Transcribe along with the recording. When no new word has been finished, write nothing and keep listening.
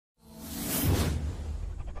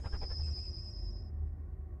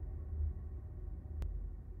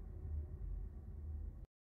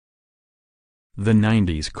The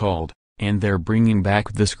 90s called, and they're bringing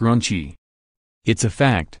back the scrunchie. It's a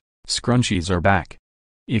fact, scrunchies are back.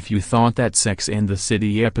 If you thought that Sex and the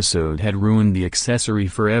City episode had ruined the accessory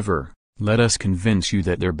forever, let us convince you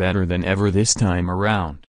that they're better than ever this time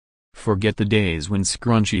around. Forget the days when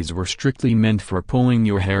scrunchies were strictly meant for pulling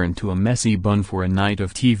your hair into a messy bun for a night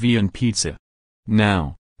of TV and pizza.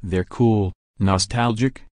 Now, they're cool,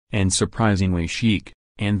 nostalgic, and surprisingly chic,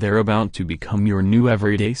 and they're about to become your new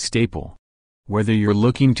everyday staple. Whether you're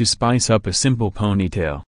looking to spice up a simple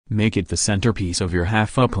ponytail, make it the centerpiece of your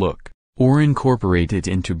half-up look, or incorporate it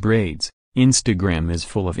into braids, Instagram is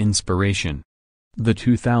full of inspiration. The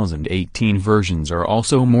 2018 versions are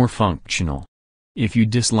also more functional. If you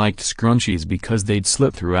disliked scrunchies because they'd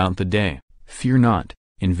slip throughout the day, fear not,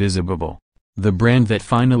 Invisible, the brand that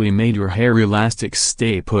finally made your hair elastics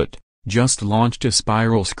stay put, just launched a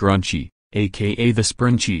spiral scrunchie, aka the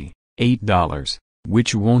Scrunchie, $8,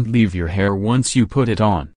 which won't leave your hair once you put it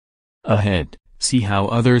on. Ahead, see how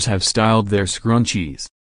others have styled their scrunchies.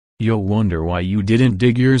 You'll wonder why you didn't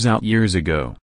dig yours out years ago.